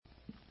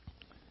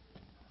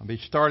I'll be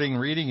starting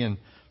reading in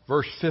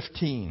verse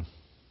 15.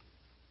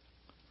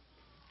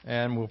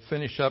 And we'll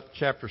finish up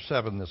chapter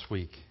 7 this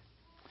week.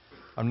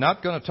 I'm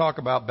not going to talk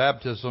about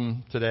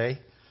baptism today.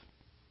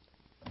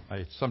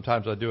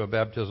 Sometimes I do a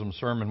baptism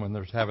sermon when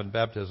there's having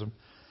baptism.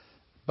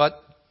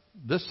 But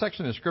this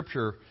section of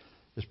Scripture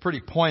is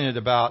pretty pointed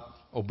about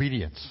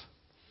obedience.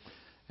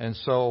 And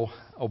so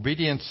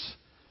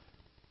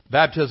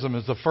baptism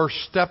is the first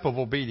step of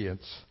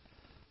obedience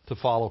to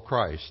follow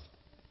Christ.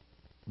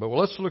 But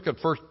let's look at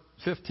verse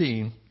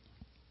 15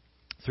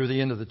 through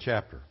the end of the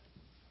chapter.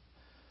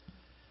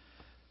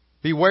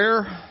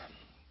 Beware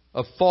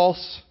of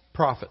false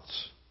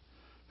prophets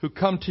who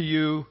come to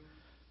you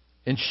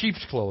in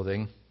sheep's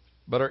clothing,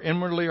 but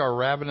inwardly are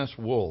ravenous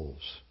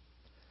wolves.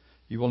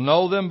 You will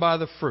know them by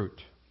the fruit.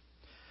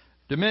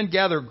 Do men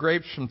gather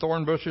grapes from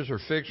thorn bushes or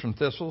figs from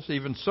thistles?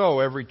 Even so,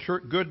 every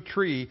good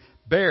tree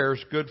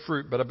bears good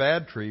fruit, but a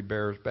bad tree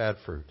bears bad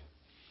fruit.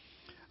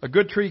 A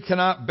good tree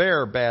cannot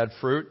bear bad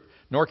fruit,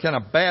 nor can a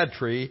bad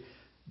tree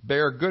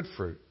bear good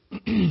fruit.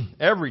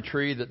 Every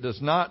tree that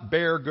does not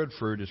bear good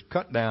fruit is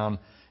cut down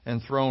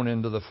and thrown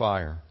into the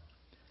fire.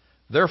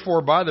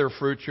 Therefore, by their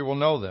fruits you will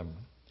know them.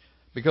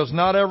 Because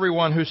not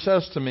everyone who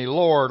says to me,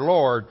 Lord,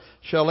 Lord,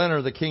 shall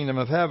enter the kingdom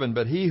of heaven,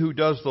 but he who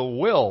does the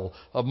will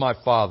of my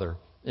Father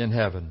in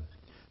heaven.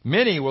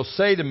 Many will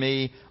say to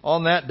me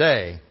on that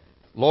day,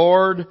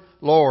 Lord,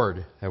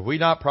 Lord, have we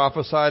not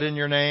prophesied in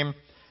your name?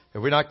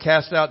 Have we not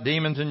cast out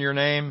demons in your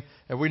name?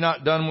 Have we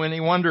not done many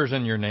wonders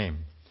in your name?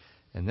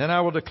 And then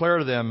I will declare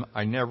to them,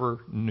 I never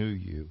knew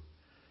you.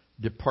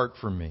 Depart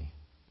from me,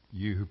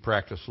 you who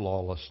practice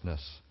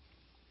lawlessness.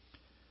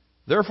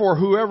 Therefore,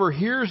 whoever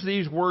hears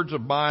these words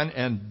of mine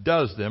and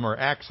does them or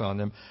acts on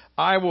them,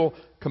 I will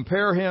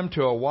compare him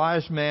to a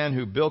wise man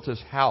who built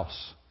his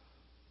house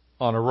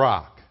on a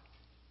rock.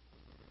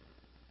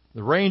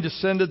 The rain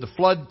descended, the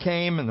flood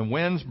came, and the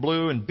winds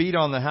blew and beat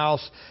on the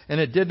house, and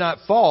it did not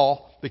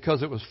fall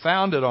because it was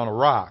founded on a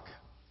rock.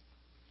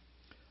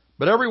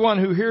 But everyone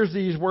who hears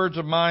these words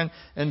of mine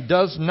and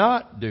does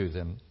not do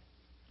them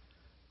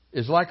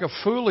is like a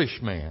foolish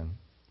man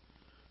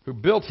who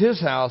built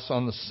his house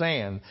on the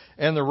sand.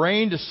 And the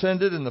rain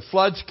descended and the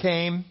floods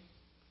came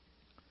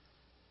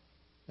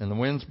and the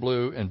winds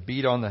blew and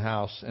beat on the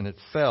house, and it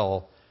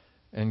fell,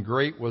 and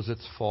great was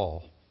its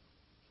fall.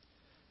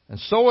 And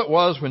so it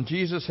was when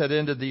Jesus had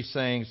ended these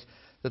sayings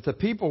that the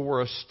people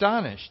were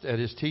astonished at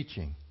his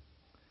teaching.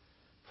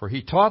 For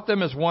he taught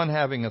them as one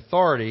having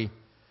authority,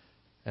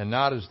 and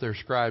not as their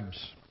scribes.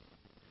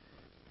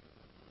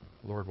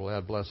 The Lord will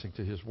add blessing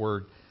to his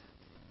word.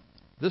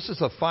 This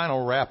is a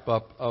final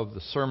wrap-up of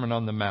the Sermon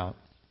on the Mount.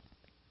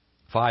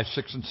 5,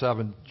 6, and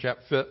 7,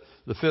 the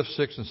 5th,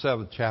 6th, and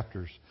 7th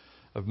chapters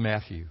of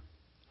Matthew.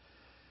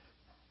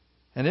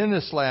 And in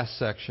this last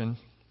section,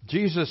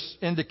 Jesus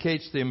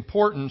indicates the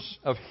importance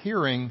of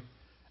hearing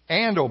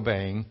and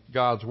obeying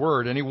God's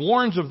Word. And he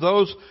warns of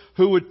those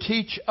who would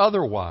teach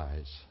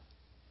otherwise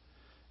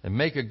and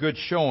make a good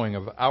showing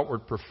of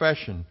outward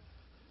profession,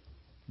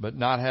 but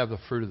not have the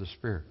fruit of the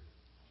Spirit.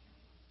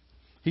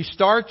 He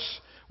starts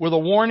with a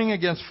warning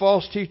against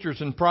false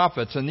teachers and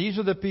prophets, and these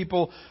are the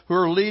people who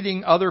are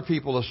leading other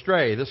people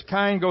astray. This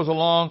kind goes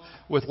along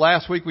with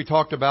last week we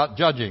talked about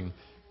judging.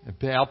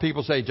 How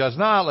people say, judge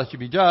not, lest you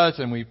be judged,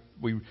 and we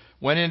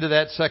went into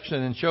that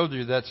section and showed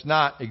you that's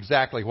not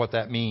exactly what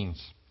that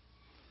means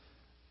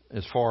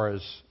as far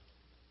as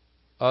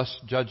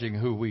us judging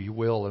who we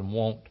will and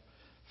won't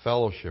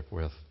fellowship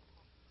with.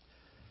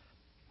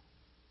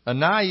 A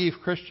naive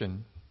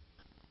Christian,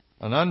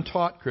 an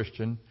untaught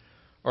Christian,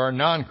 or a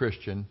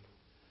non-Christian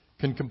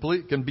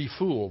can be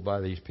fooled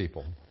by these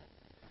people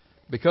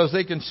because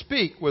they can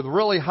speak with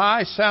really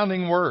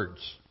high-sounding words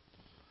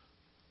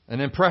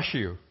and impress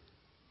you.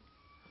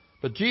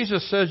 But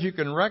Jesus says you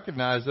can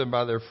recognize them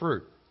by their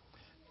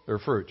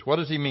fruits. What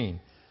does he mean?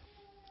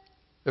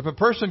 If a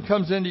person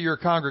comes into your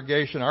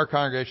congregation, our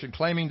congregation,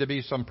 claiming to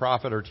be some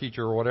prophet or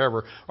teacher or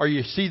whatever, or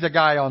you see the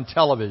guy on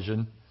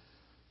television,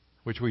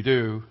 which we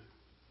do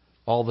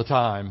all the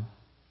time,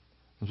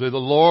 and say, the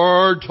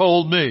Lord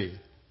told me.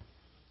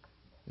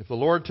 If the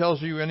Lord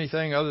tells you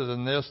anything other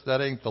than this,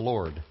 that ain't the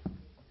Lord.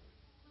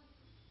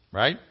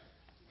 Right?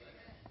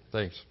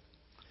 Thanks.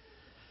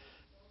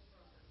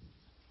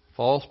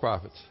 False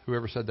prophets.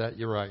 Whoever said that,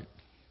 you're right.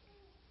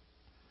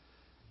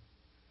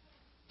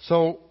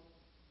 So,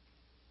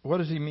 what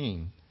does he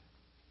mean?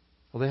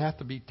 Well, they have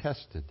to be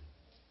tested.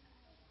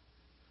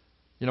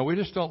 You know, we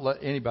just don't let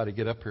anybody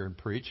get up here and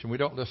preach, and we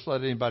don't just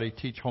let anybody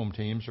teach home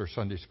teams or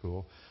Sunday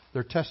school.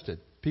 They're tested.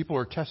 People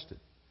are tested.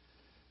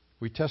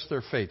 We test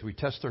their faith. We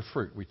test their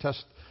fruit. We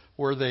test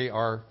where they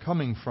are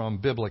coming from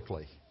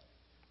biblically.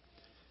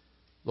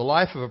 The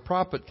life of a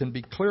prophet can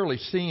be clearly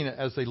seen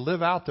as they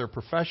live out their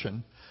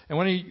profession. And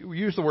when you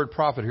use the word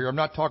prophet here, I'm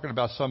not talking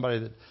about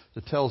somebody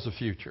that tells the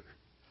future.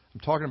 I'm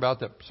talking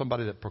about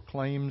somebody that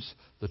proclaims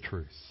the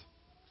truth.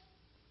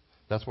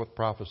 That's what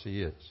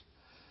prophecy is.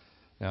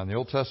 Now, in the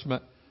Old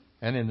Testament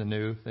and in the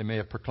New, they may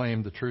have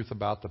proclaimed the truth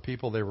about the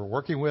people they were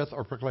working with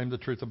or proclaimed the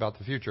truth about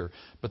the future,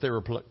 but they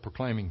were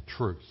proclaiming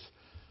truth.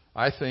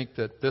 I think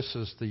that this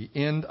is the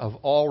end of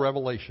all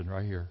revelation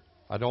right here.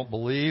 I don't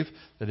believe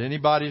that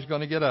anybody's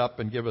going to get up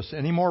and give us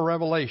any more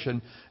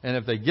revelation. And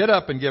if they get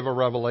up and give a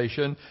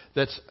revelation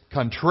that's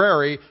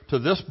contrary to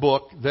this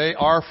book, they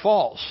are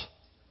false.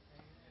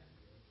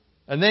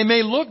 And they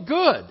may look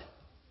good.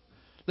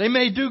 They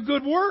may do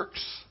good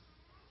works.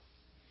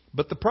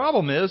 But the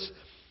problem is,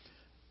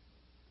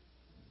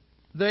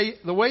 the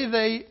way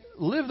they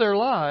live their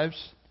lives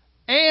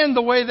and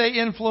the way they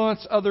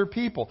influence other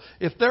people.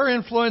 If they're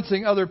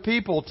influencing other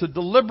people to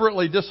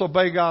deliberately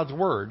disobey God's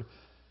Word,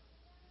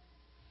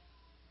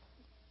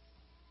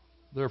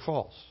 they're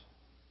false.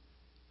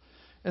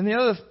 And the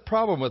other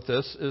problem with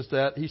this is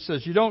that he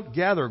says you don't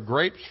gather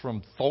grapes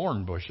from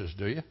thorn bushes,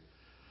 do you?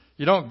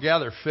 You don't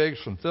gather figs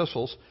from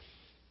thistles.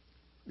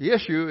 The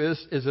issue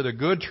is it a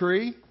good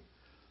tree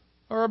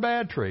or a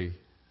bad tree?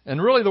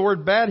 And really the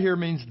word bad here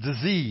means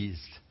diseased.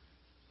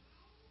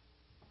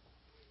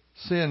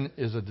 Sin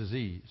is a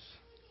disease.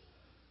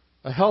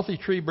 A healthy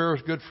tree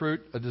bears good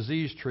fruit. A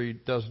diseased tree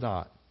does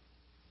not.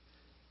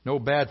 No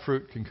bad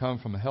fruit can come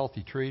from a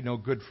healthy tree. No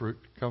good fruit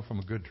can come from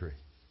a good tree.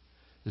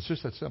 It's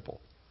just that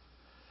simple.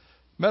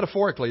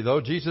 Metaphorically,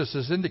 though, Jesus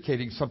is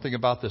indicating something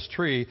about this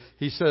tree.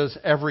 He says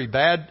every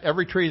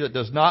tree that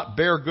does not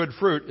bear good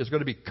fruit is going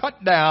to be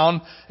cut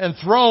down and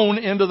thrown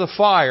into the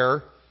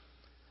fire.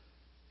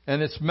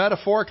 And it's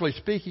metaphorically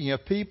speaking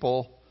of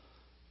people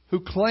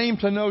who claim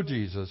to know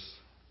Jesus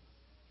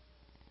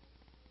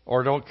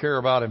or don't care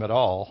about Him at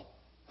all.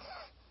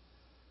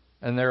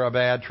 And they're a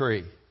bad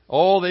tree.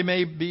 Oh, they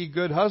may be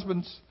good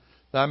husbands.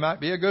 That might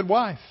be a good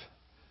wife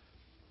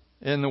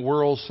in the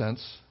world's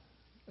sense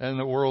and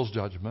the world's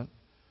judgment.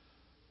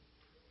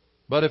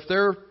 But if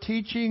they're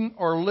teaching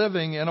or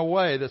living in a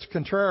way that's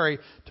contrary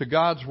to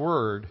God's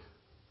Word,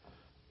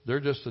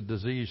 they're just a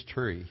diseased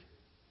tree.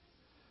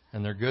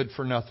 And they're good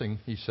for nothing,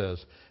 he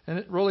says. And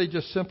it really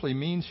just simply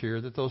means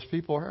here that those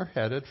people are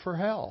headed for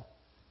hell.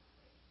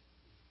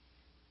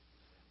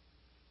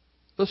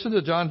 Listen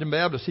to John the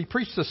Baptist. He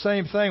preached the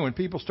same thing when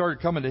people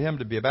started coming to him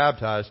to be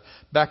baptized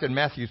back in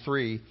Matthew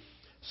 3,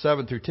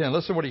 7 through 10.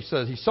 Listen to what he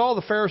says. He saw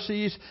the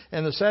Pharisees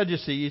and the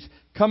Sadducees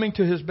coming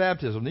to his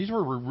baptism. These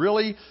were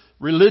really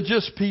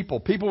religious people.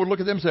 People would look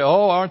at them and say,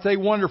 oh, aren't they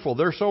wonderful?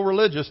 They're so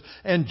religious.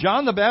 And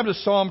John the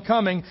Baptist saw them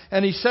coming,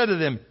 and he said to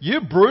them, you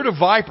brood of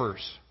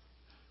vipers.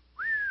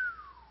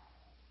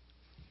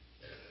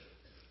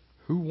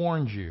 Who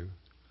warned you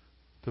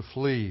to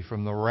flee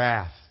from the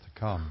wrath to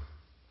come?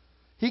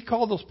 He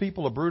called those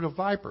people a brood of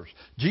vipers.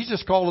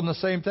 Jesus called them the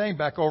same thing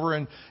back over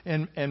in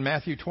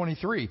Matthew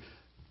 23.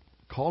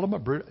 Called them a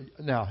brood.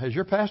 Now, has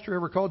your pastor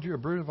ever called you a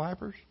brood of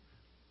vipers?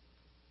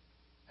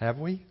 Have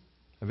we?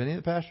 Have any of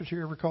the pastors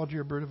here ever called you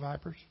a brood of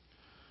vipers?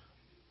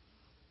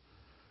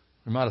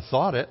 We might have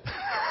thought it.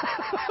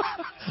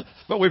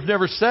 But we've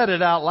never said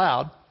it out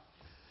loud.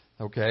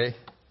 Okay?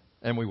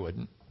 And we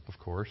wouldn't, of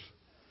course.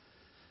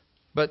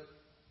 But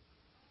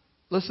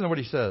listen to what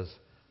he says.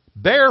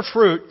 Bear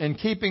fruit in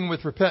keeping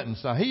with repentance.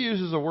 Now, he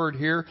uses a word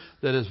here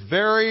that is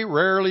very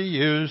rarely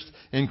used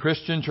in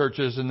Christian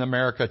churches in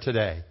America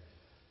today.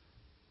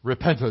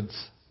 Repentance.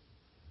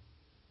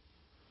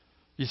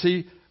 You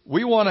see,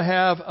 we want to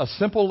have a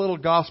simple little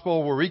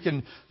gospel where we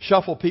can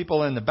shuffle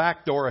people in the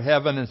back door of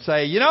heaven and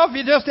say, you know, if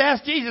you just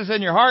ask Jesus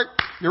in your heart,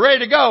 you're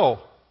ready to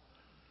go.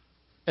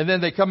 And then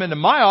they come into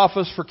my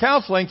office for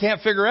counseling,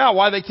 can't figure out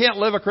why they can't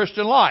live a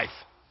Christian life.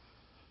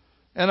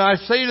 And I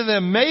say to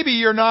them, maybe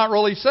you're not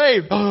really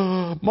saved.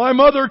 My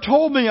mother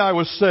told me I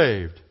was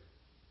saved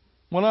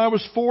when I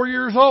was 4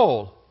 years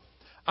old.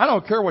 I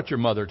don't care what your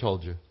mother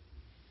told you.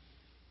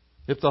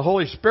 If the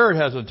Holy Spirit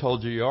hasn't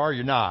told you you are,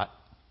 you're not.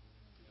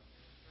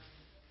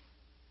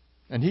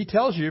 And He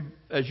tells you,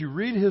 as you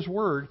read His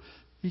Word,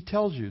 He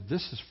tells you,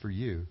 this is for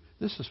you.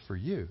 This is for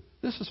you.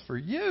 This is for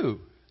you.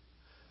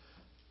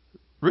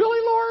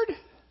 Really, Lord?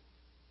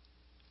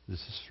 This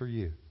is for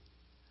you.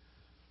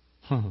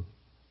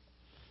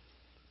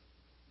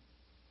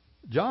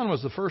 John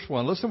was the first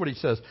one. Listen to what he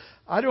says.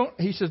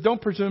 He says,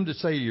 don't presume to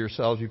say to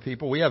yourselves, you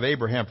people, we have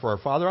Abraham for our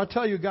father. I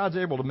tell you, God's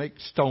able to make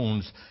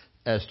stones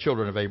as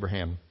children of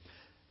Abraham.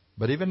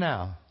 But even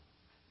now,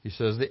 he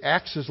says, the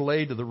axe is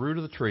laid to the root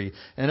of the tree,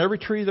 and every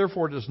tree,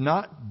 therefore, does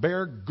not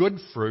bear good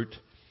fruit,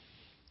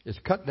 is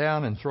cut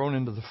down and thrown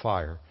into the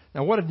fire.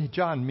 Now, what did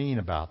John mean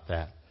about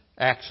that?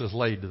 Axe is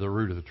laid to the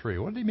root of the tree.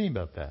 What did he mean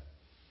about that?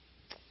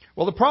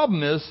 Well, the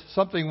problem is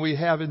something we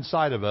have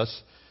inside of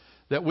us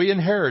that we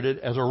inherited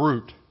as a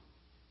root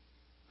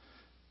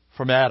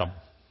from Adam.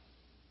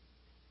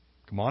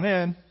 Come on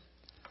in.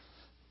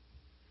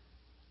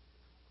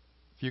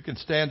 If you can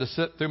stand to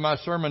sit through my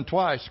sermon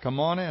twice, come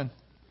on in.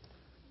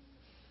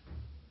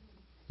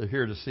 They're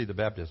here to see the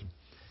baptism.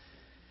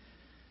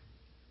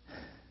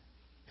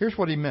 Here's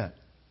what he meant.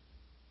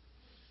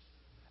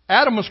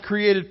 Adam was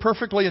created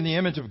perfectly in the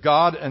image of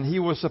God, and he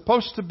was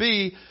supposed to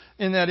be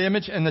in that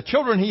image, and the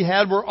children he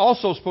had were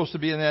also supposed to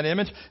be in that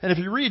image. And if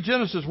you read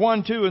Genesis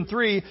 1, 2, and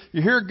 3,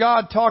 you hear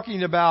God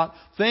talking about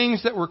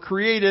things that were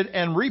created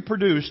and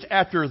reproduced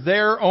after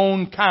their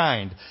own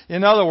kind.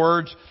 In other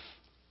words,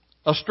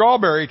 A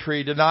strawberry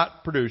tree did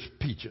not produce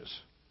peaches.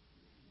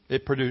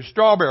 It produced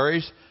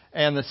strawberries,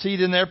 and the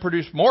seed in there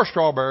produced more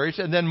strawberries,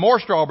 and then more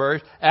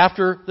strawberries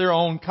after their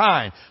own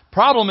kind.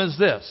 Problem is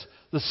this: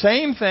 the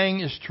same thing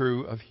is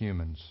true of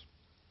humans.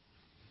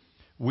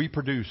 We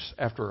produce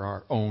after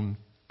our own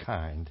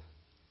kind.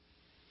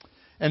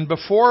 And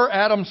before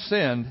Adam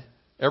sinned,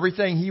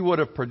 everything he would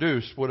have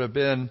produced would have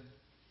been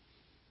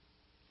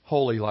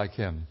holy like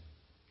him.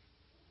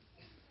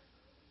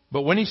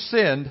 But when he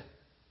sinned,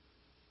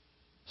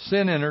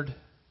 sin entered,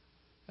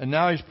 and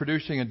now he's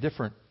producing a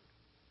different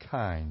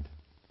kind.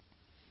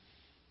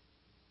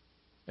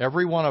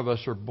 Every one of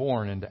us are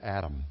born into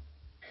Adam.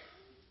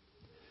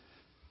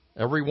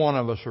 Every one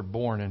of us are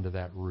born into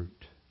that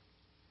root.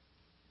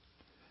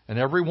 And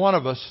every one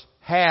of us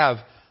have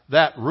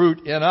that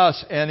root in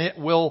us, and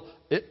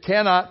it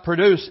cannot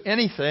produce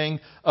anything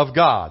of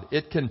God.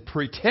 It can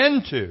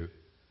pretend to,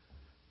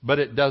 but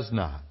it does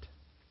not.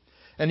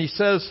 And he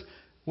says,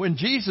 when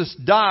Jesus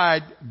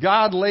died,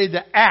 God laid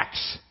the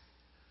axe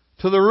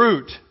to the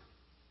root.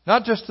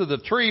 Not just to the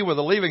tree with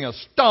leaving a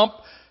stump.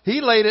 He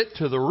laid it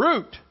to the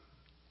root.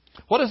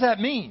 What does that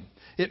mean?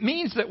 It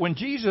means that when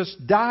Jesus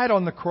died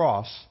on the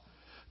cross,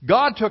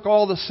 God took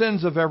all the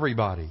sins of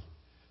everybody,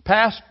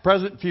 past,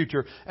 present,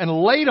 future,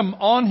 and laid them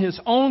on His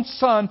own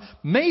Son,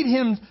 made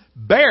Him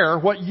bear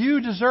what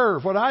you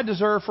deserve, what I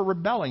deserve for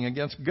rebelling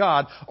against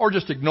God, or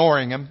just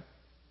ignoring Him.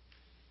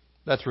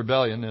 That's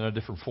rebellion in a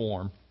different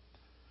form.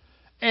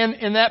 And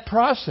in that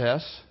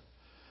process,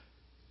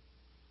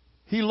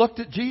 He looked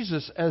at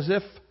Jesus as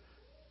if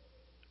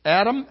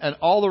Adam and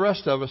all the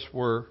rest of us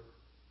were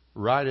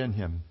right in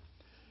Him.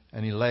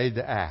 And He laid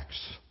the axe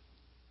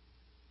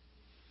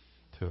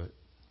to it.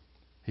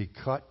 He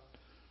cut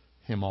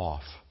Him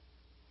off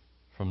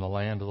from the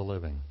land of the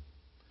living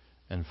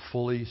and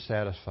fully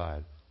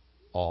satisfied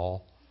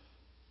all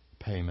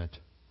payment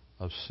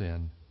of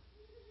sin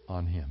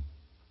on Him.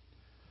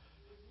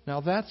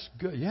 Now that's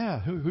good. Yeah,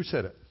 who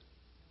said it?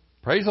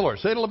 Praise the Lord.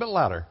 Say it a little bit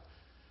louder.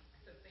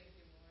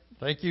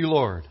 Thank you,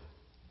 Lord.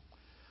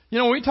 You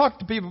know, when we talk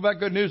to people about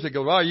good news, they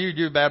go, well, you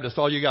do Baptist,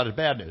 all you got is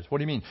bad news. What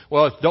do you mean?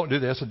 Well, it's don't do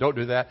this and don't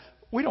do that.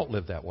 We don't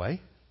live that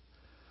way.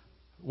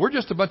 We're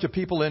just a bunch of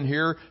people in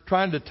here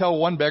trying to tell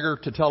one beggar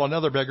to tell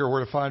another beggar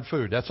where to find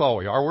food. That's all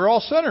we are. We're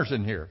all sinners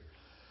in here.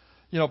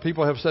 You know,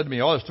 people have said to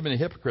me, oh, there's too many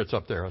hypocrites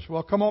up there. I said,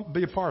 well, come on,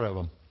 be a part of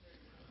them.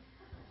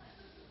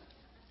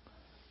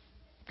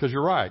 Because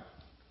you're right.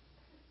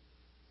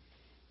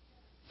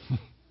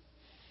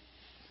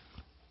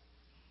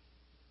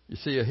 You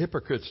see, a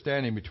hypocrite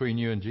standing between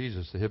you and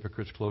Jesus, the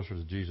hypocrite's closer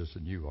to Jesus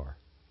than you are.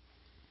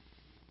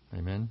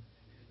 Amen?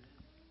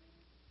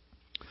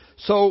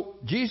 So,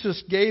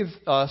 Jesus gave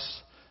us,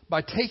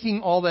 by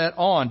taking all that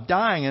on,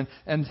 dying,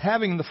 and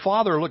having the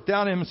Father look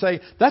down at Him and say,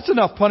 that's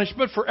enough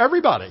punishment for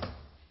everybody.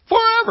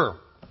 Forever.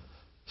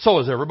 So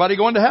is everybody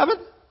going to heaven?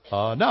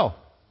 No.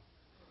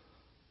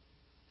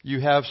 You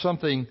have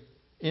something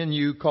in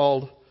you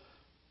called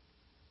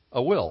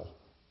a will.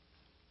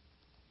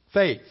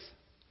 Faith.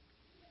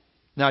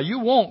 Now, you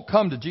won't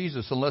come to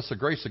Jesus unless the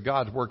grace of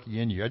God's working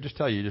in you. I just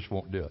tell you, you just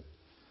won't do it.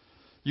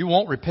 You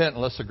won't repent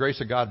unless the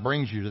grace of God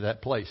brings you to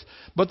that place.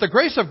 But the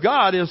grace of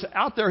God is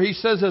out there, He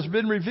says, has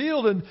been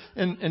revealed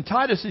in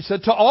Titus. He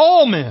said, to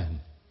all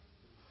men.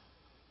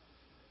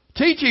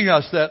 Teaching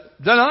us that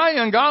denying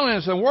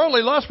ungodliness and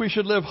worldly lust, we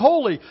should live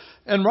holy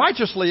and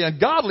righteously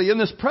and godly in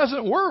this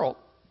present world.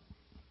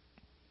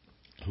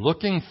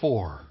 Looking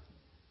for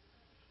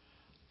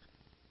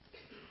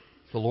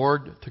the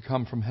Lord to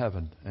come from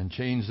heaven and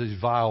change these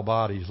vile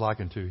bodies like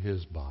unto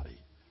His body.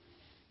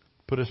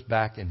 Put us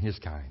back in His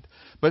kind.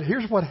 But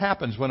here's what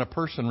happens when a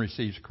person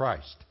receives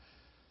Christ.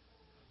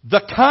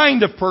 The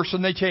kind of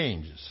person they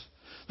changes.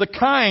 The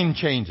kind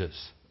changes.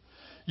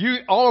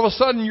 All of a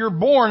sudden you're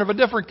born of a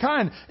different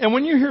kind. And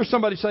when you hear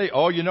somebody say,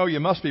 oh, you know, you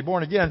must be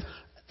born again,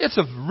 it's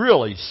a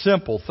really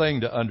simple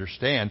thing to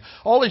understand.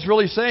 All he's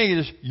really saying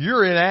is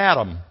you're in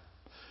Adam.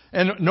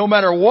 And no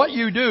matter what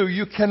you do,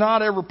 you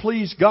cannot ever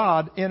please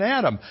God in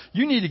Adam.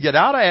 You need to get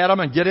out of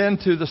Adam and get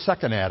into the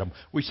second Adam.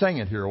 We sang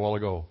it here a while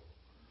ago.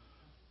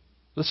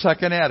 The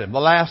second Adam, the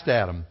last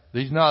Adam.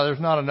 There's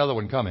not another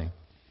one coming.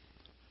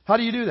 How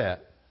do you do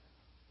that?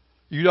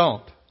 You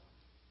don't.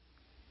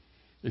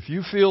 If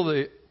you feel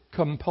the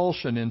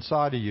compulsion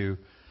inside of you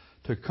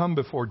to come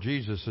before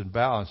Jesus and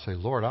bow and say,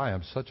 Lord, I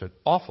am such an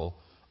awful,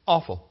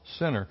 awful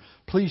sinner.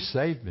 Please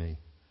save me.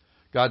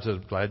 God says,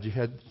 glad you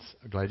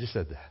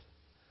said that.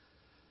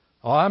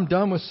 Oh, I'm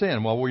done with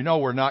sin. Well, we know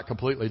we're not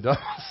completely done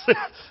with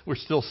sin. We're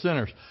still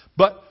sinners.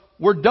 But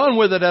we're done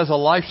with it as a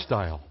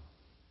lifestyle.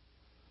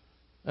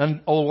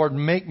 And, oh Lord,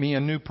 make me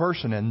a new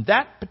person. And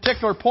that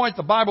particular point,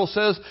 the Bible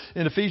says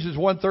in Ephesians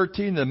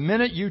 1:13, the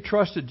minute you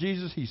trusted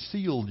Jesus, He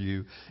sealed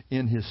you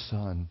in His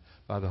Son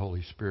by the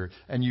Holy Spirit.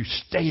 And you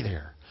stay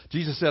there.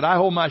 Jesus said, I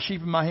hold my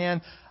sheep in my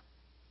hand.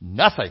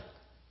 Nothing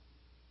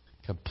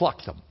can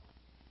pluck them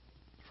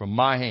from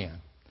my hand.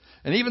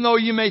 And even though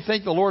you may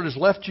think the Lord has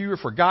left you or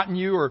forgotten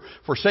you or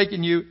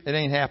forsaken you, it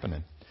ain't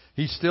happening.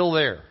 He's still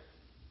there.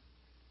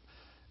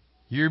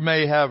 You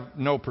may have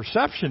no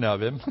perception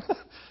of Him,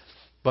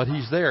 but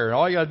He's there. And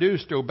all you got to do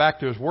is go back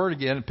to His Word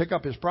again and pick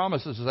up His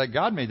promises and say,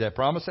 God made that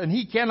promise, and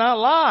He cannot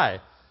lie.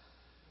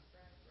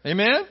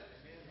 Amen?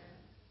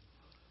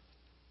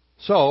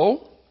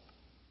 So,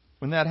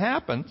 when that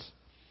happens,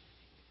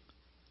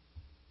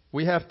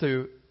 we have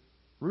to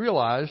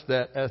realize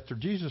that after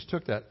Jesus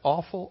took that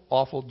awful,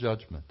 awful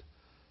judgment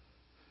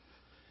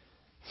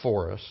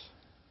for us,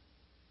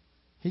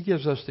 He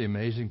gives us the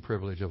amazing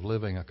privilege of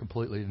living a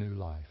completely new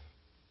life.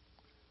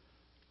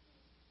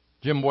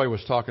 Jim Boy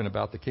was talking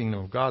about the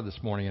kingdom of God this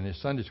morning in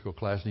his Sunday school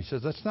class, and he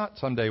says, that's not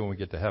someday when we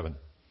get to heaven.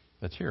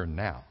 That's here and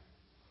now.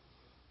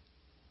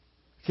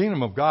 The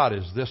kingdom of God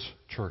is this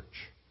church.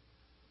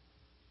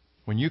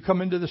 When you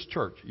come into this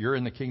church, you're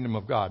in the kingdom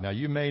of God. Now,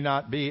 you may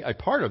not be a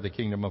part of the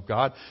kingdom of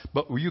God,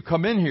 but when you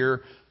come in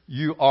here,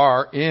 you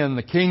are in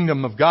the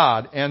kingdom of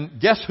God. And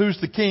guess who's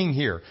the king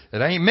here? It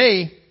ain't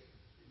me.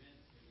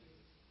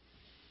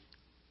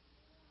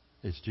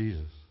 It's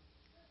Jesus.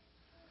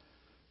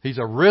 He's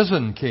a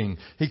risen king.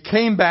 He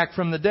came back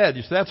from the dead.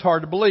 You say, that's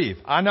hard to believe.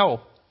 I know.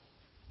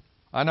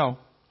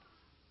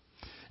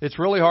 It's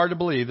really hard to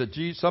believe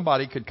that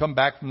somebody could come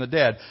back from the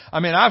dead. I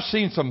mean, I've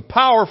seen some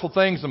powerful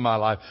things in my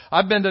life.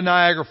 I've been to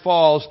Niagara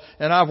Falls,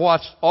 and I've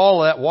watched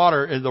all that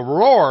water, and the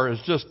roar is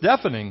just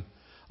deafening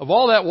of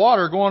all that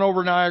water going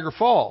over Niagara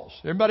Falls.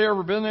 Everybody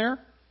ever been there?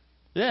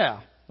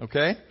 Yeah.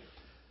 Okay.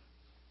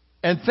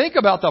 And think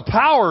about the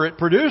power it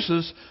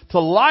produces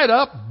to light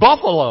up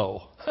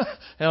Buffalo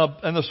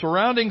and the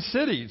surrounding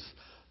cities.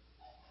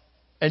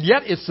 And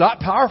yet it's not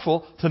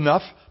powerful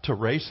enough to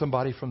raise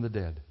somebody from the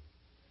dead.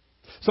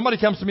 Somebody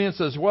comes to me and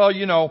says, well,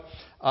 you know,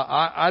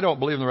 I don't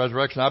believe in the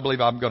resurrection. I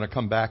believe I'm going to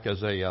come back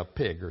as a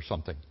pig or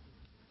something.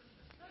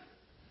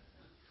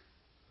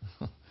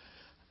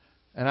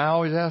 And I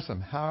always ask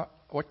them,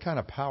 what kind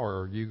of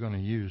power are you going to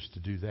use to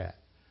do that?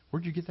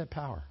 Where'd you get that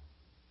power?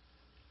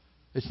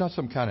 It's not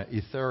some kind of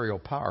ethereal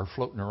power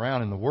floating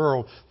around in the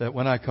world that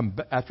when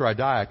after I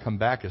die, I come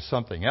back as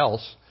something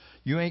else.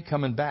 You ain't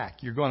coming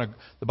back.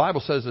 The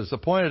Bible says it's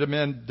appointed to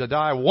men to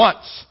die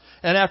once,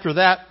 and after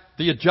that,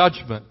 the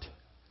judgment.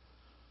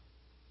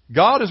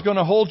 God is going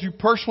to hold you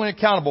personally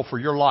accountable for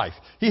your life.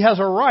 He has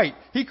a right.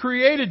 He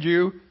created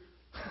you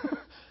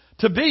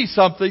to be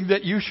something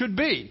that you should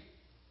be.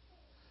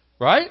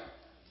 Right?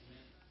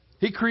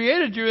 He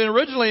created you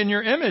originally in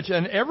your image,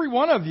 and every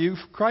one of you,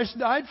 Christ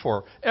died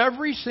for.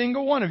 Every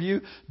single one of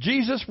you,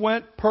 Jesus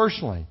went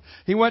personally.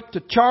 He went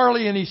to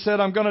Charlie and He said,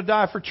 I'm going to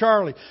die for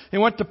Charlie. He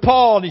went to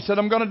Paul and He said,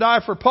 I'm going to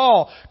die for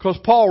Paul, because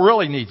Paul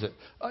really needs it.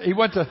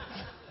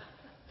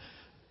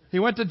 He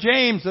went to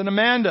James and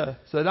Amanda,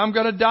 said, I'm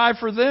going to die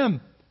for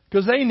them,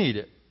 because they need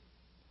it.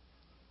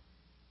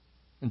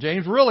 And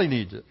James really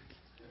needs it.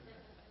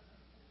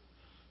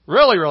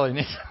 Really, really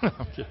needs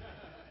it.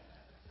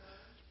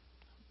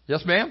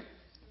 Yes, ma'am?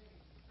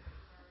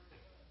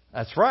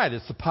 That's right.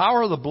 It's the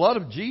power of the blood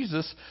of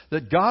Jesus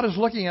that God is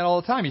looking at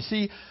all the time. You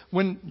see,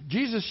 when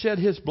Jesus shed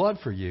His blood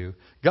for you,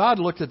 God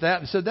looked at that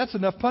and said, that's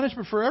enough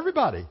punishment for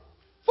everybody.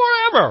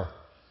 Forever.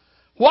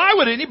 Why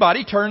would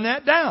anybody turn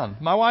that down?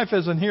 My wife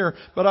isn't here,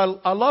 but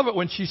I love it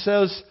when she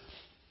says,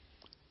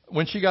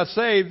 when she got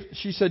saved,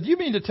 she said, you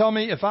mean to tell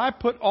me if I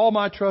put all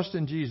my trust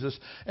in Jesus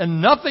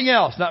and nothing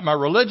else, not my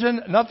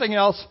religion, nothing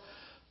else,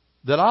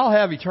 that I'll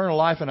have eternal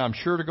life and I'm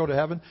sure to go to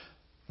heaven?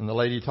 And the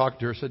lady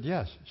talked to her said,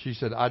 yes. She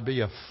said, I'd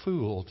be a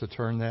fool to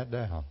turn that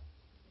down.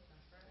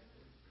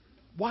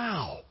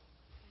 Wow.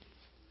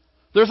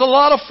 There's a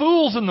lot of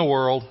fools in the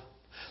world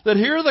that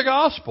hear the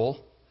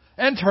gospel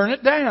and turn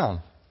it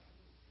down.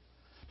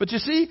 But you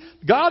see,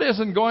 God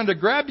isn't going to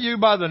grab you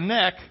by the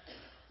neck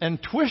and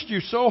twist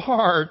you so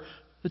hard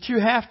that you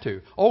have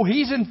to. Oh,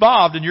 He's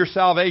involved in your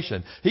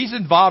salvation. He's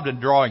involved in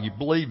drawing you,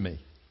 believe me.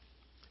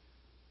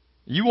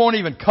 You won't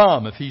even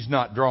come if He's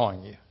not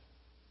drawing you.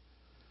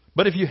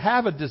 But if you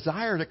have a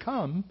desire to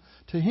come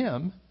to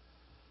Him,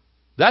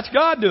 that's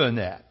God doing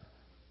that.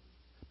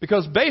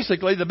 Because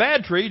basically the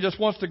bad tree just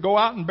wants to go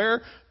out and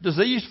bear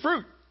diseased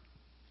fruit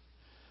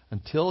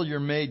until you're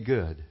made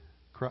good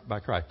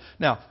by Christ.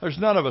 Now, there's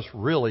none of us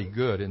really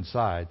good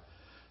inside.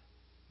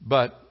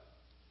 But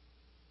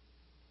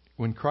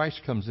when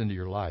Christ comes into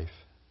your life,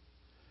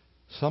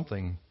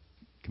 something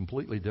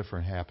completely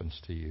different happens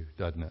to you,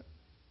 doesn't it?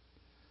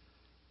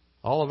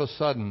 All of a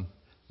sudden,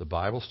 the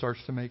Bible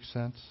starts to make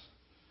sense.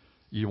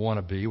 You want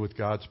to be with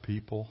God's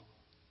people.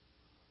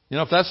 You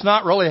know, if that's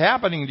not really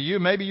happening to you,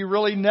 maybe you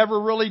really never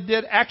really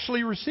did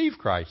actually receive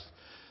Christ.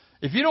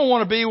 If you don't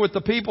want to be with the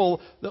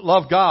people that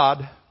love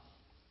God,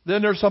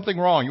 then there's something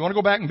wrong. You want to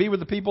go back and be with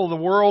the people of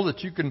the world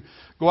that you can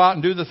go out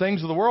and do the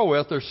things of the world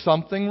with, there's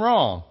something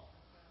wrong.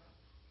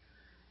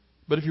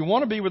 But if you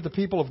want to be with the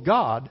people of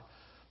God,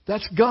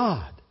 that's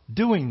God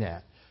doing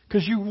that.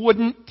 Because you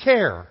wouldn't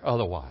care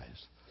otherwise.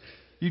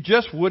 You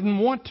just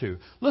wouldn't want to.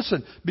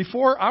 Listen,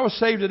 before I was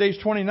saved at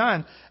age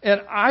 29,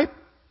 and I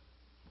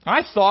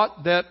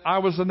thought that I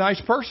was a nice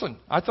person.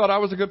 I thought I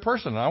was a good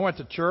person. I went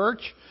to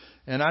church,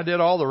 and I did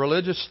all the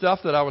religious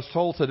stuff that I was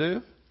told to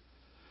do.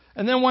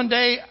 And then one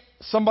day,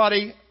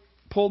 somebody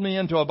pulled me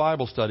into a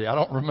Bible study. I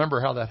don't remember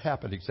how that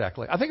happened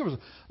exactly. I think it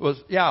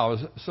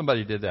was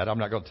somebody did that. I'm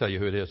not going to tell you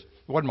who it is.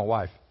 It wasn't my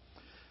wife.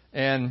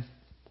 And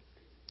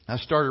I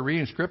started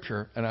reading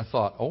Scripture, and I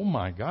thought, oh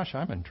my gosh,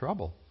 I'm in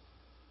trouble.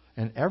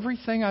 And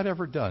everything I'd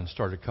ever done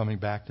started coming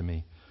back to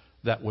me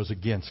that was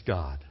against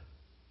God.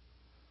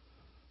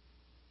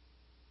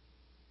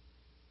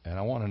 And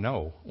I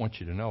want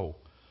you to know,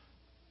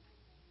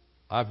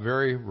 I've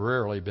very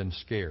rarely been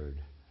scared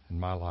in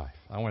my life.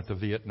 I went to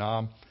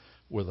Vietnam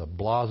with a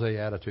blasé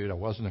attitude. I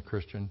wasn't a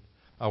Christian.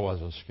 I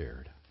wasn't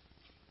scared.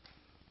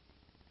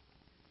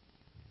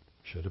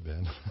 Should have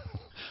been,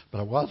 but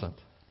I wasn't.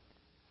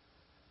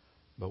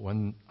 But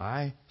when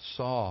I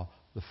saw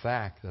the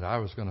fact that I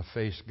was going to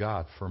face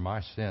God for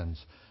my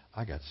sins,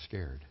 I got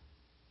scared.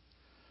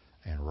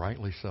 And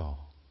rightly so.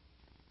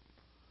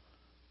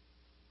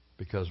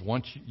 Because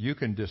once you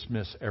can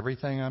dismiss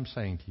everything I'm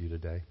saying to you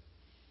today,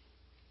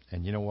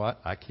 and you know what?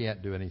 I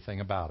can't do anything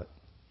about it.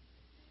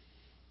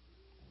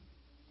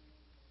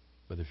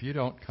 But if you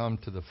don't come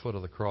to the foot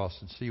of the cross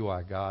and see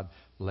why God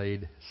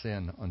laid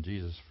sin on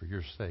Jesus for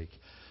your sake,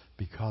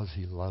 because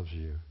He loves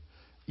you,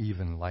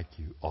 even like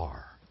you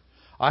are.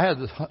 I had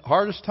the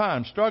hardest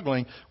time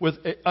struggling with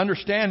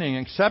understanding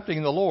and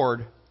accepting the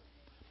Lord,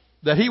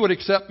 that He would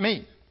accept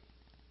me.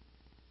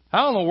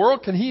 How in the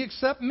world can He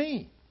accept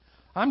me?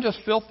 I'm just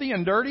filthy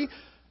and dirty.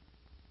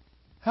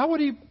 How would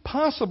He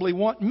possibly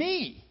want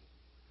me?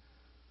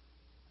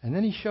 And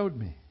then He showed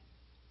me.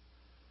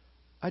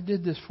 I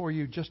did this for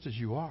you just as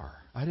you are.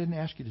 I didn't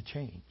ask you to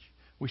change.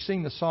 We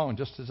sing the song,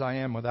 just as I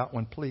am without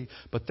one plea,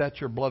 but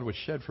that your blood was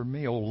shed for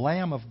me, O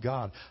Lamb of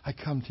God, I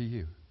come to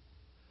you.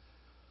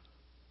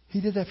 He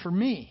did that for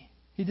me.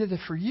 He did that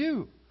for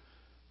you.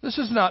 This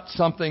is not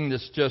something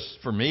that's just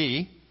for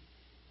me.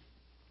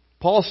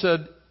 Paul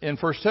said in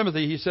 1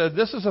 Timothy, he said,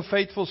 this is a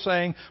faithful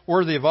saying,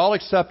 worthy of all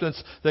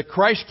acceptance, that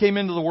Christ came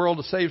into the world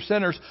to save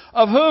sinners,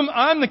 of whom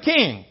I'm the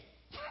king.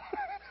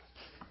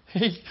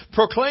 He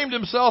proclaimed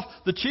himself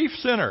the chief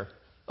sinner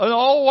in the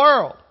whole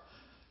world.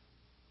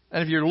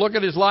 And if you look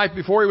at his life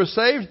before he was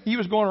saved, he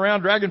was going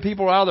around dragging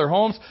people out of their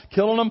homes,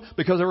 killing them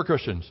because they were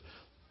Christians,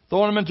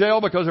 throwing them in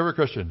jail because they were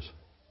Christians.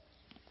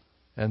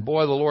 And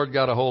boy, the Lord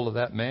got a hold of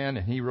that man,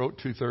 and He wrote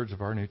 2/3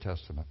 of our New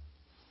Testament.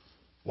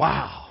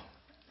 Wow.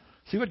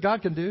 See what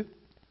God can do?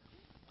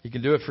 He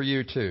can do it for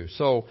you too.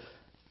 So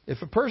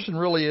if a person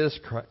really is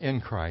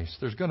in Christ,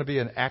 there's going to be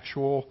an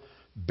actual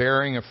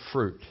bearing of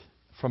fruit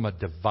from a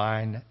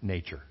divine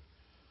nature.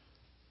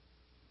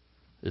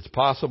 It's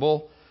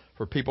possible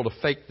for people to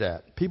fake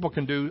that. People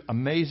can do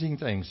amazing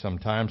things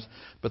sometimes,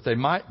 but they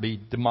might be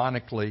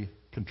demonically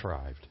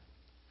contrived.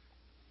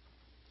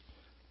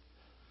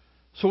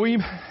 So we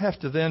have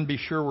to then be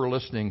sure we're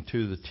listening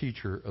to the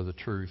teacher of the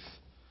truth.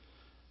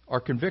 Our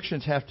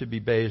convictions have to be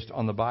based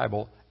on the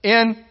Bible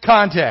in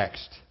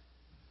context.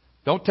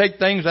 Don't take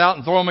things out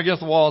and throw them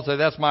against the wall and say,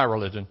 that's my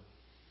religion.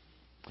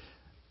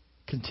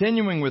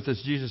 Continuing with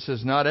this, Jesus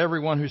says, not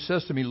everyone who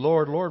says to me,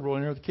 Lord, Lord, will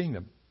enter the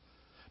kingdom.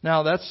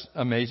 Now, that's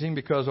amazing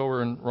because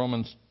over in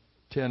Romans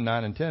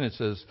 10:9 and 10, it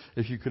says,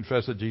 if you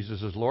confess that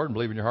Jesus is Lord and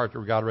believe in your heart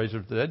that God raised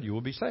Him from the dead, you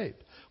will be saved.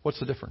 What's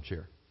the difference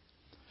here?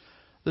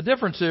 The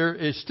difference here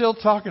is still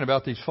talking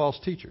about these false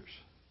teachers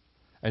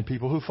and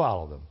people who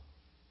follow them.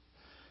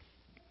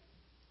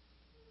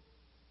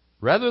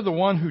 Rather, the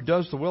one who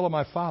does the will of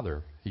my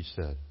Father, He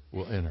said,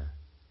 will enter.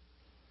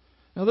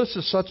 Now, this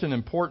is such an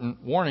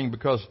important warning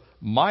because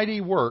mighty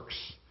works,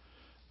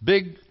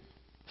 big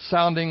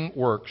sounding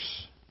works,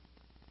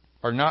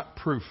 are not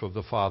proof of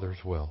the Father's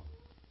will.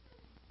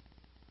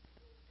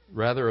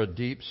 Rather, a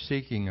deep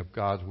seeking of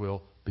God's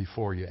will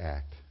before you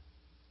act.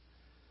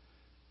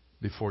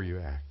 Before you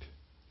act.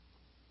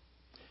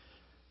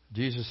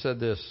 Jesus said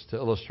this to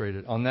illustrate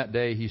it. On that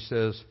day, He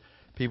says,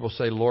 people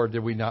say, Lord,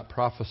 did we not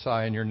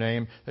prophesy in your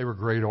name? They were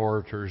great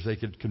orators. They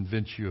could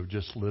convince you of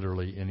just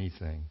literally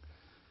anything.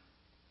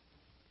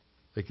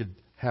 They could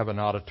have an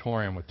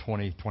auditorium with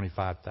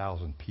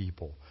 25,000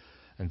 people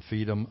and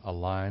feed them a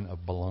line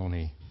of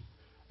bologna.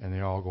 And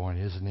they're all going,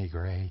 isn't He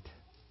great?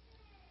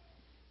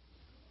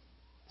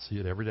 See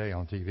it every day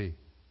on TV.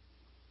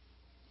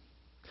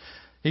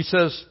 He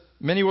says,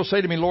 many will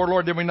say to me, Lord,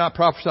 Lord, did we not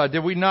prophesy?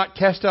 Did we not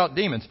cast out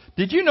demons?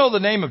 Did you know the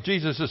name of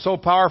Jesus is so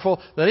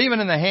powerful that even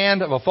in the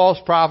hand of a false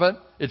prophet,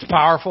 it's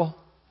powerful?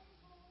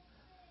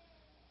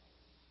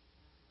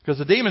 Because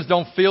the demons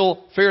don't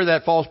fear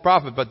that false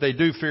prophet, but they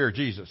do fear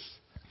Jesus.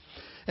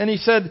 And He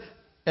said,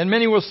 and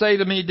many will say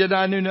to me, did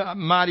I do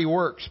mighty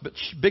works? But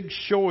big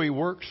showy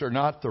works are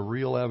not the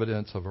real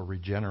evidence of a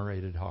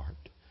regenerated heart.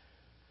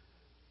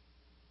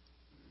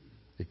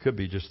 It could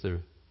be just the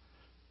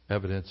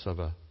evidence of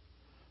a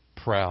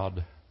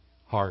proud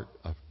heart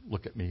of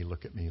look at me,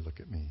 look at me, look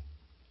at me.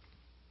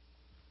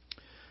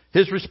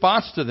 His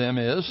response to them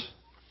is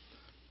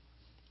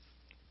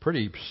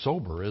pretty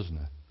sober, isn't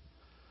it?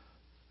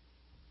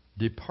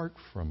 Depart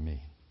from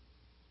me.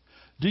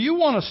 Do you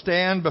want to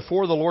stand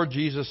before the Lord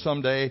Jesus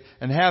someday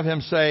and have Him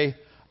say,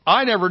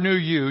 I never knew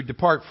you,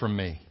 depart from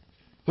me?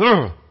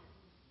 Ugh.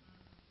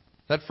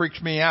 That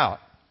freaks me out.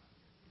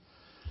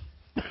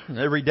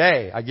 Every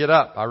day I get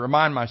up, I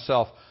remind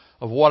myself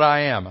of what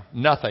I am,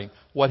 nothing,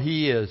 what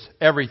He is,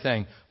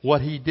 everything,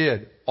 what He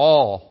did,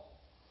 all.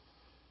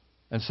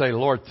 And say,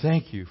 Lord,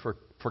 thank you for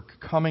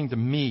coming to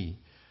me.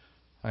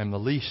 I am the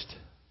least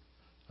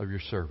of your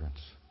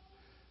servants.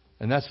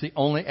 And that's the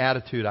only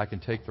attitude I can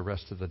take the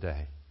rest of the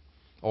day.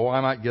 Oh,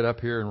 I might get up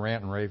here and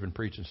rant and rave and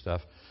preach and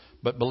stuff.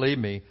 But believe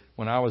me,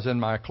 when I was in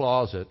my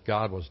closet,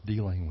 God was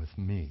dealing with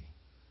me.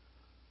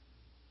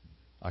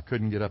 I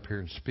couldn't get up here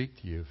and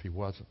speak to you if He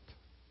wasn't.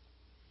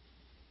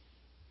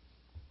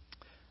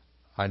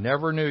 I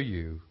never knew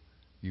you,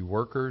 you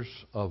workers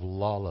of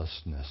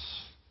lawlessness.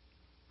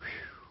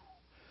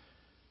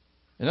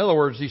 In other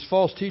words, these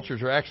false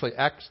teachers are actually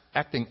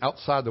acting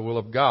outside the will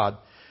of God,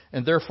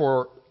 and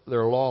therefore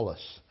they're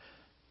lawless.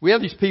 We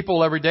have these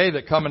people every day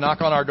that come and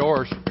knock on our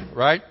doors,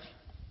 right?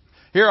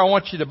 Here, I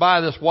want you to buy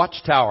this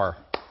watchtower.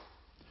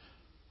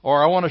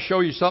 Or I want to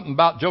show you something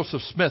about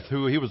Joseph Smith,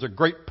 he was a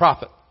great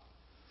prophet.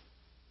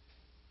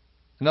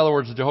 In other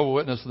words, the Jehovah's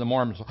Witnesses and the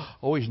Mormons are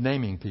always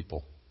naming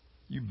people.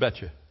 You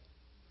betcha.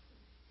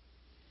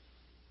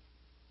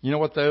 You know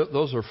what?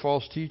 Those are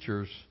false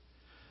teachers.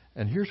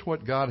 And here's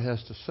what God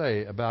has to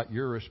say about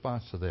your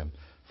response to them.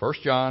 2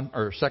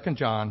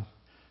 John,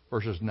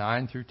 verses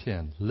 9 through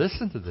 10.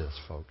 Listen to this,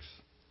 folks.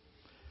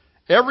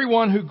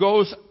 Everyone who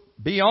goes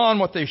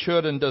beyond what they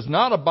should and does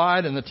not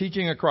abide in the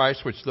teaching of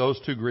Christ, which those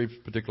two groups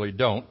particularly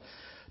don't,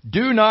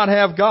 do not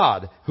have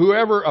God.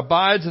 Whoever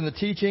abides in the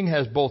teaching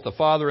has both the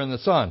Father and the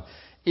Son.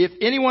 If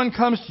anyone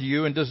comes to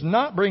you and does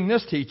not bring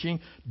this teaching,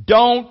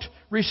 don't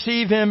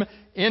receive him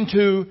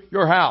into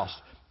your house.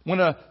 When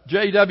a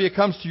JW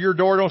comes to your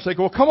door, don't say,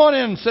 well, come on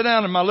in and sit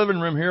down in my living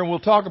room here and we'll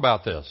talk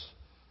about this.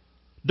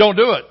 Don't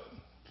do it.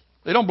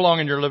 They don't belong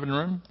in your living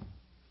room.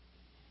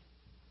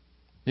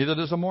 Neither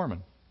does a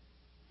Mormon.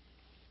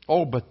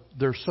 Oh, but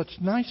they're such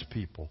nice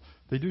people.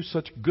 They do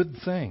such good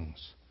things.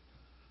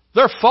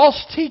 They're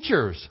false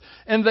teachers,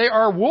 and they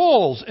are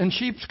wolves in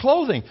sheep's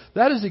clothing.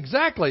 That is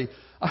exactly...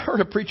 I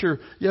heard a preacher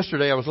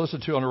yesterday I was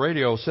listening to on the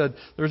radio said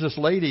there's this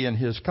lady in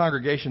his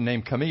congregation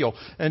named Camille,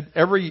 and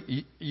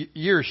every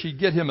year she'd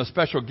get him a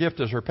special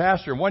gift as her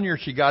pastor. And one year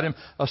she got him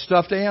a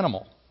stuffed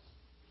animal.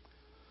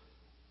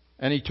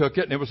 And he took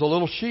it, and it was a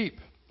little sheep.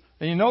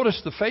 And you notice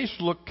the face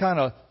looked kind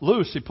of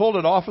loose. He pulled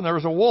it off, and there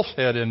was a wolf's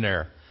head in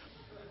there.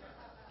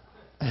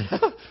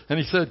 And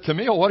he said,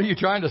 Camille, what are you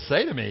trying to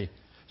say to me?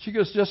 She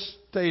goes, just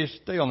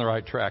stay on the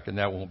right track, and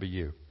that won't be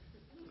you.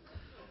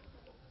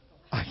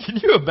 Can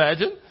you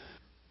imagine?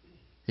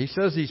 He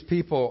says these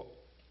people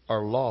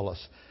are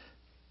lawless,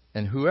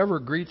 and whoever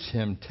greets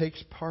him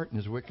takes part in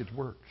his wicked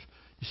works.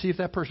 You see, if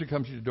that person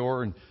comes to your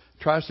door and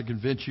tries to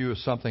convince you of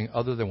something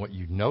other than what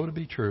you know to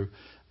be true,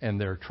 and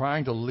they're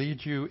trying to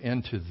lead you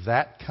into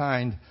that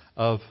kind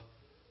of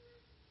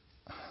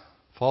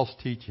false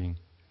teaching,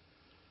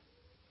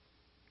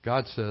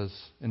 God says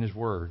in His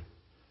Word,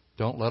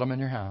 don't let them in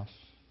your house.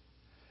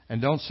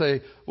 And don't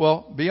say,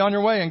 well, be on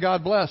your way and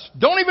God bless.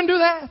 Don't even do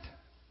that.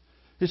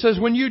 He says,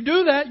 when you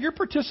do that, you're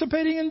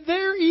participating in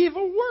their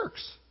evil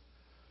works.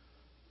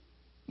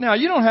 Now,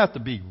 you don't have to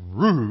be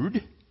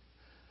rude,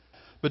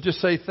 but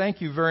just say,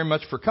 thank you very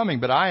much for coming.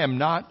 But I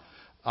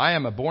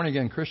am a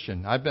born-again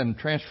Christian. I've been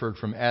transferred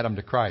from Adam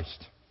to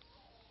Christ.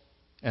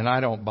 And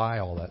I don't buy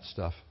all that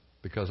stuff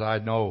because I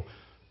know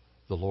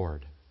the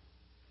Lord.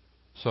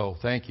 So,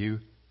 thank you.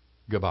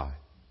 Goodbye.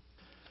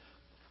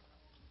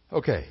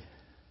 Okay.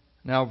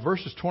 Now,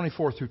 verses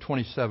 24 through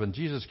 27,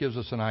 Jesus gives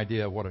us an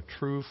idea of what a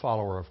true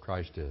follower of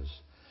Christ is.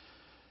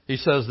 He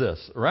says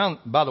this.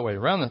 By the way,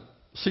 around the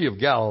Sea of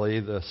Galilee,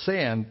 the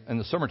sand in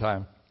the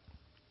summertime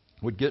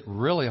would get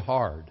really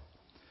hard.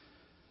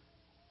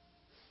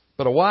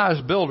 But a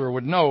wise builder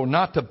would know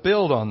not to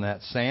build on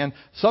that sand.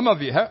 Some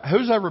of you,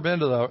 who's ever been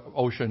to the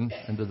ocean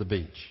and to the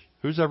beach?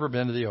 Who's ever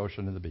been to the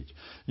ocean and the beach?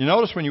 You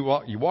notice when you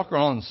walk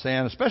around the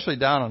sand, especially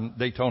down on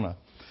Daytona,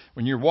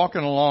 when you're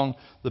walking along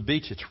the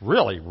beach, it's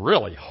really,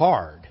 really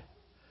hard.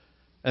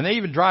 And they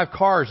even drive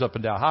cars up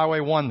and down. Highway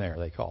 1 there,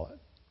 they call it.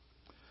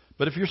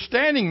 But if you're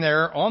standing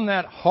there on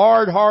that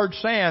hard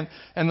sand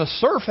and the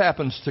surf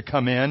happens to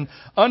come in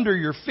under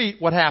your feet,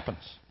 what happens?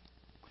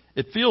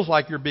 It feels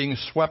like you're being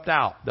swept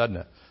out, doesn't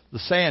it? The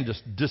sand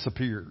just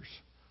disappears.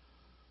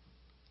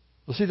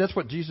 Well, see, that's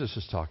what Jesus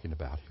is talking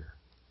about here.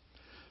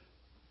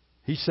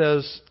 He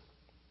says,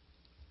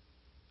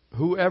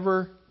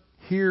 whoever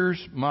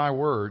hears my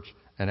words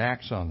and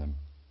acts on them.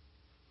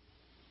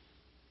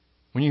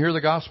 When you hear the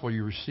gospel,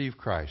 you receive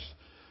Christ.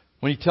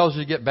 When He tells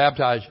you to get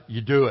baptized,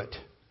 you do it.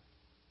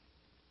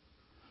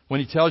 When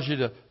He tells you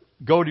to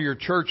go to your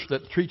church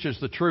that preaches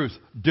the truth,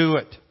 do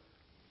it.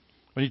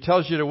 When He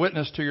tells you to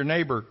witness to your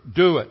neighbor,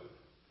 do it.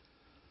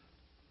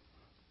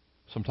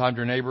 Sometimes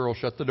your neighbor will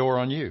shut the door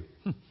on you.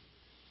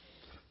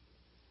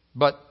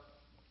 But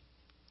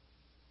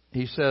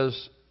He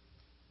says,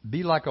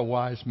 be like a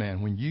wise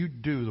man. When you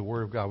do the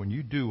Word of God, when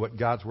you do what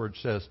God's Word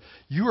says,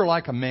 you are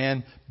like a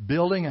man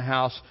building a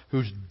house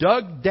who's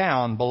dug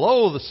down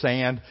below the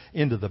sand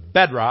into the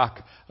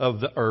bedrock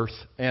of the earth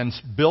and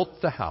built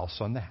the house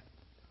on that.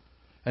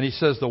 And he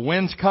says the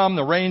winds come,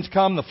 the rains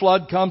come, the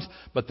flood comes,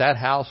 but that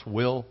house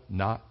will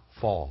not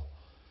fall.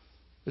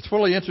 It's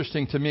really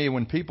interesting to me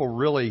when people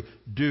really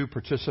do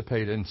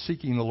participate in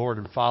seeking the Lord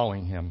and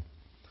following Him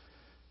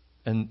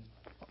and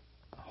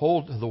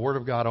hold the Word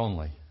of God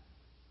only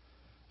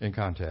in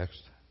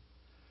context.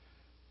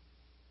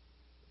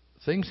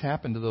 Things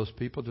happen to those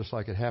people just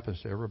like it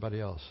happens to everybody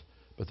else,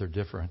 but they're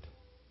different.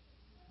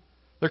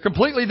 They're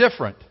completely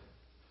different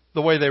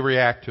the way they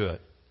react to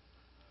it.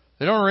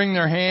 They don't wring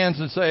their hands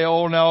and say,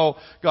 oh no,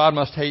 God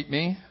must hate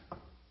me.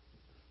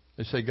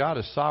 They say, God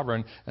is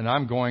sovereign, and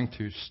I'm going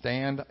to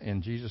stand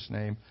in Jesus'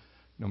 name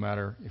no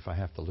matter if I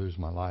have to lose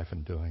my life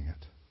in doing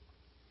it.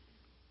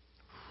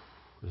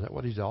 Is that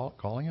what He's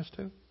calling us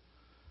to?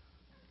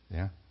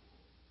 Yeah.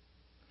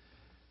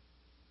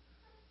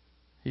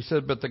 He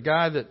said, but the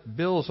guy that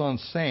builds on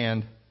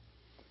sand,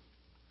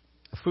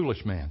 a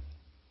foolish man.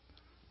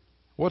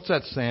 What's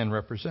that sand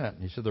represent?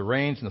 He said, the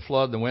rains and the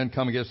flood and the wind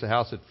come against the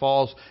house, it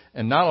falls.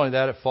 And not only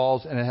that, it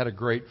falls, and it had a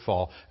great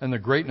fall. And the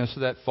greatness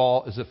of that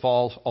fall is it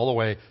falls all the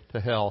way to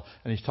hell.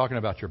 And he's talking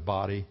about your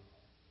body.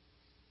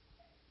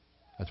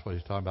 That's what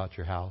he's talking about,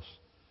 your house.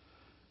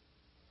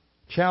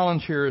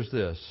 Challenge here is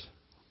this.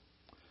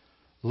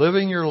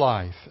 Living your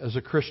life as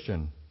a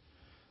Christian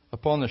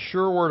upon the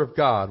sure Word of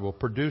God will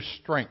produce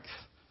strength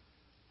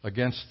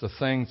against the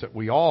things that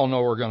we all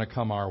know are going to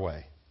come our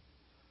way.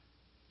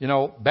 You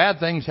know,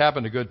 bad things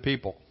happen to good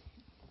people.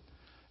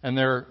 And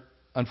there,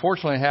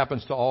 unfortunately,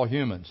 happens to all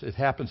humans. It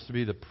happens to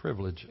be the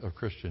privilege of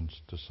Christians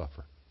to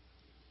suffer.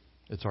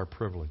 It's our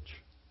privilege.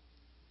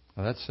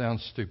 Now, that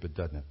sounds stupid,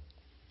 doesn't it?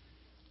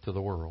 To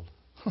the world.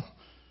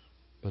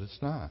 But it's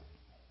not.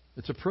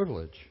 It's a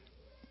privilege.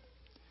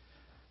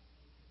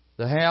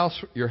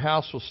 Your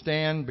house will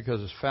stand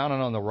because it's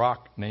founded on the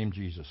rock named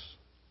Jesus.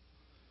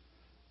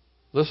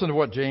 Listen to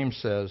what James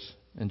says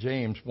in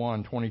James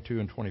 1:22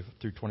 and 20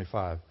 through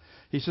 25.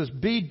 He says,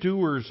 be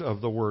doers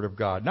of the Word of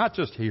God, not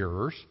just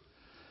hearers,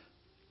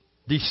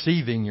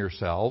 deceiving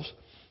yourselves.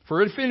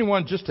 For if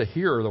anyone just a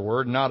hearer of the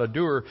Word, not a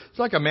doer, it's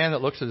like a man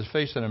that looks at his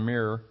face in a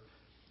mirror,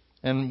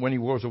 and when he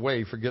goes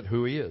away, forget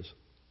who he is.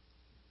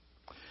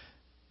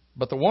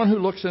 But the one who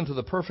looks into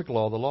the perfect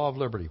law, the law of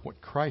liberty,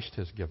 what Christ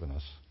has given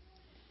us,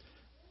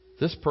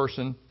 this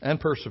person, and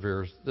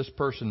perseveres, this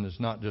person is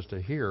not just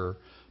a hearer,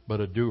 but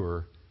a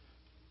doer,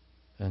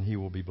 and he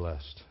will be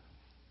blessed.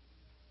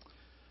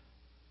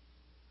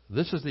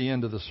 This is the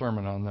end of the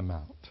Sermon on the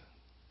Mount.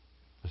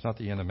 It's not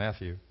the end of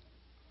Matthew.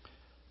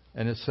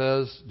 And it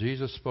says,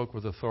 Jesus spoke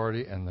with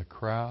authority, and the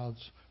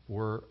crowds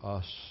were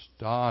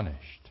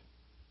astonished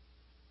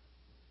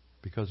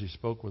because He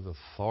spoke with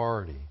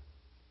authority.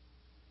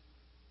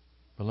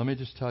 But let me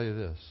just tell you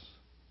this.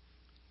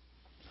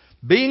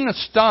 Being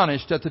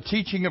astonished at the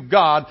teaching of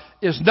God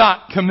is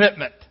not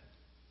commitment.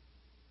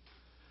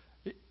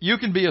 You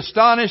can be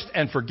astonished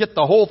and forget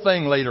the whole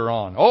thing later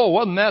on. Oh,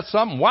 wasn't that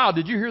something? Wow,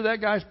 did you hear that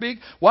guy speak?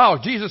 Wow,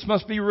 Jesus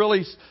must be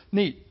really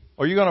neat.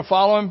 Are you going to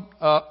follow Him?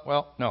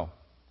 Well, no.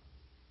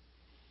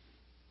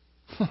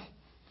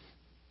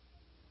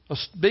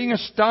 Being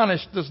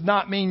astonished does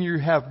not mean you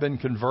have been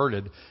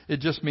converted.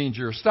 It just means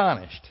you're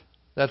astonished.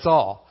 That's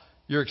all.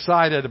 You're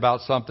excited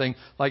about something,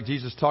 like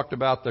Jesus talked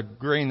about the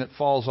grain that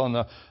falls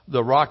on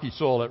the rocky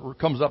soil. It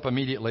comes up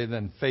immediately and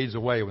then fades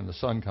away when the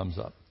sun comes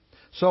up.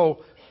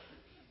 So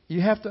you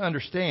have to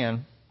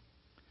understand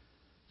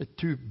that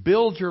to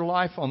build your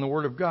life on the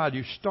Word of God,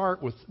 you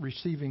start with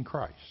receiving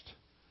Christ.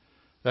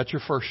 That's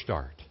your first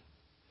start.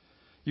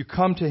 You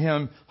come to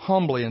Him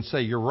humbly and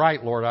say, you're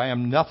right, Lord, I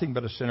am nothing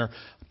but a sinner.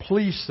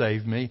 Please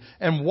save me.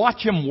 And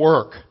watch Him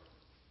work.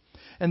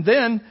 And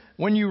then,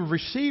 when you've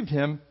received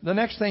Him, the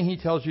next thing He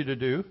tells you to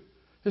do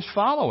is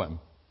follow Him.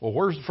 Well,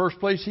 where's the first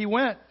place He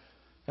went?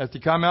 After He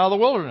came out of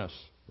the wilderness.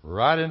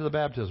 Right into the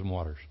baptism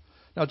waters.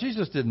 Now,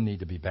 Jesus didn't need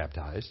to be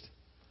baptized.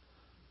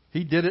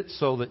 He did it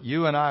so that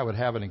you and I would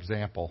have an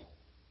example.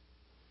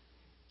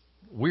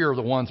 We are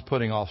the ones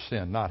putting off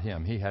sin, not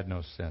Him. He had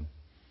no sin.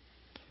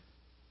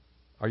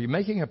 Are you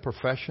making a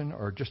profession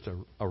or just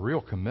a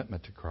real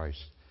commitment to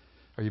Christ?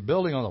 Are you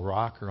building on the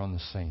rock or on the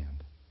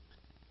sand?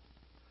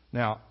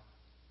 Now,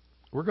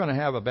 we're going to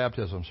have a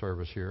baptism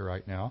service here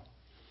right now.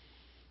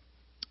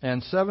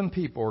 And 7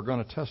 people are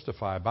going to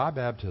testify by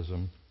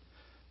baptism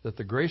that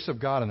the grace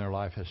of God in their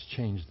life has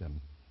changed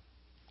them.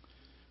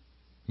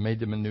 Made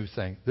them a new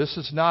thing. This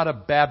is not a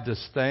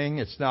Baptist thing.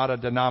 It's not a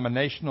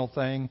denominational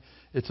thing.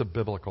 It's a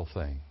biblical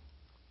thing.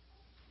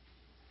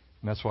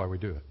 And that's why we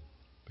do it.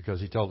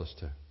 Because He told us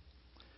to.